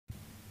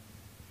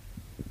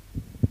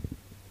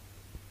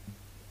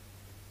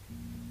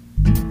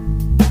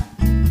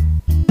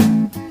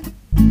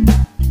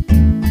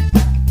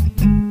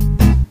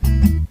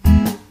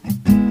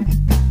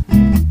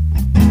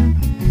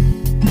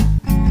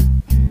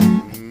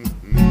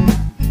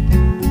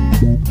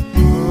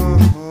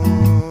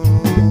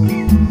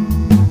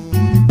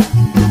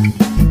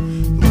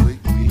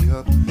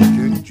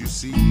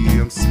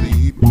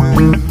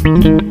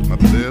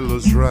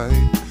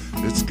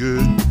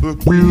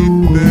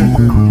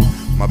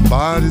My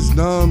body's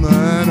numb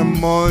and I'm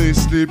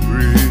moistly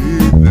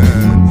breathing.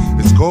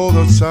 It's cold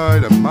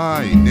outside and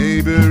my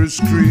neighbor is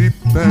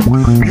creeping.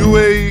 You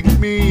wake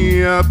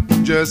me up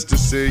just to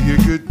say your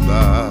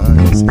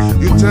goodbyes.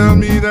 You tell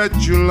me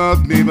that you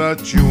love me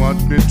but you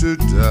want me to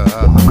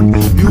die.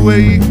 You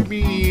wake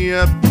me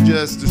up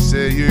just to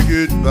say your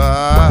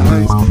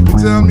goodbyes. You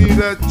tell me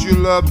that you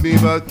love me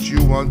but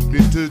you want me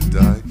to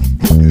die.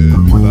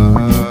 Goodbye,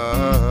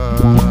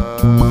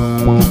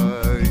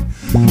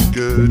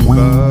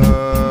 goodbye.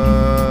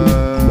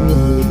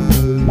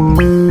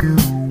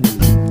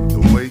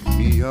 Don't wake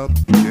me up,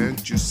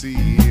 can't you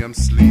see I'm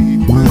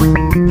sleeping?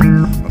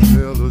 My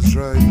pillow's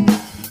right,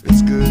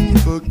 it's good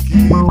for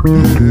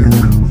keeping.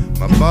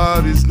 My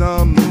body's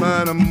numb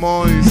and I'm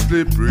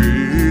moistly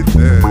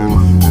breathing.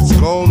 It's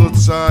cold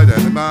outside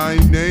and my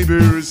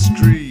neighbor is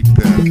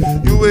creeping.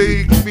 You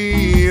wake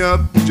me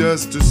up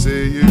just to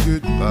say your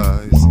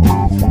goodbyes.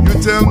 You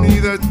tell me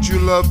that you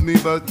love me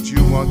but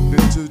you want me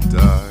to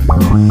die.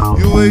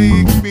 You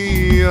wake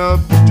me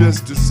up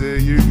just to say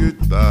your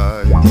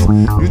goodbyes.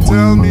 You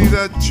tell me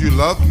that you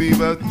love me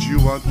but you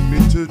want me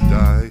to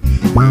die.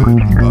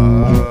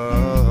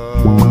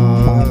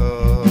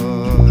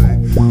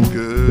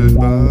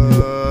 Goodbye, goodbye.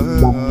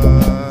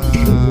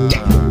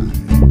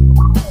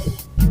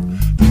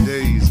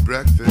 Today's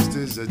breakfast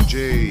is a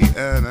J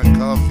and a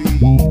coffee.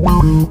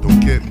 Don't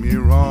get me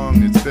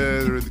wrong, it's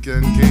better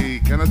than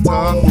cake and a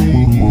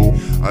toffee.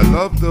 I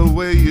love the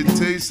way it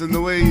tastes and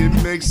the way it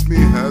makes me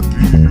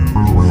happy.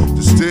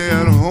 To stay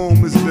at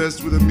home is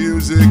best with the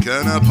music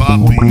and a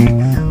poppy.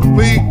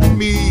 Wake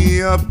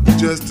me up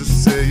just to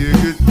say your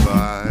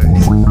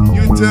goodbyes.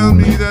 You tell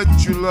me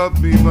that you love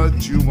me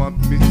but you want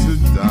me to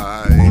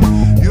die.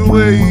 You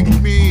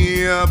wake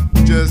me up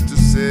just to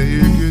say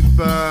your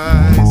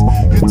goodbyes.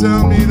 You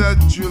tell me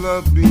that you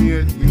love me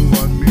and you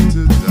want me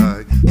to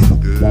die. So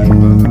goodbye,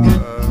 goodbye.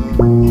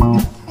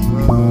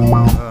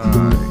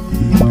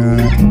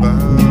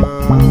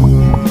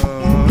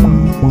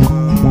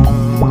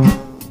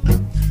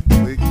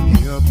 Wake me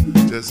up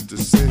just to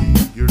say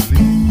you're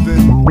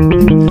leaving,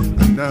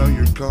 and now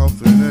you're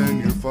coughing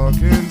and you're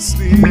fucking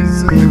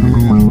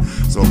sneezing.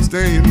 So I'm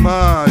staying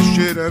my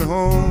shit at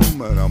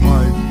home, and I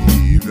might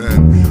be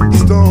even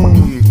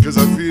stoned, cause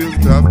I feel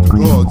to have to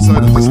go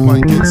outside, I just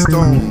might get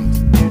stoned.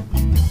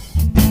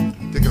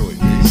 Take it away,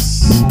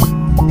 peace.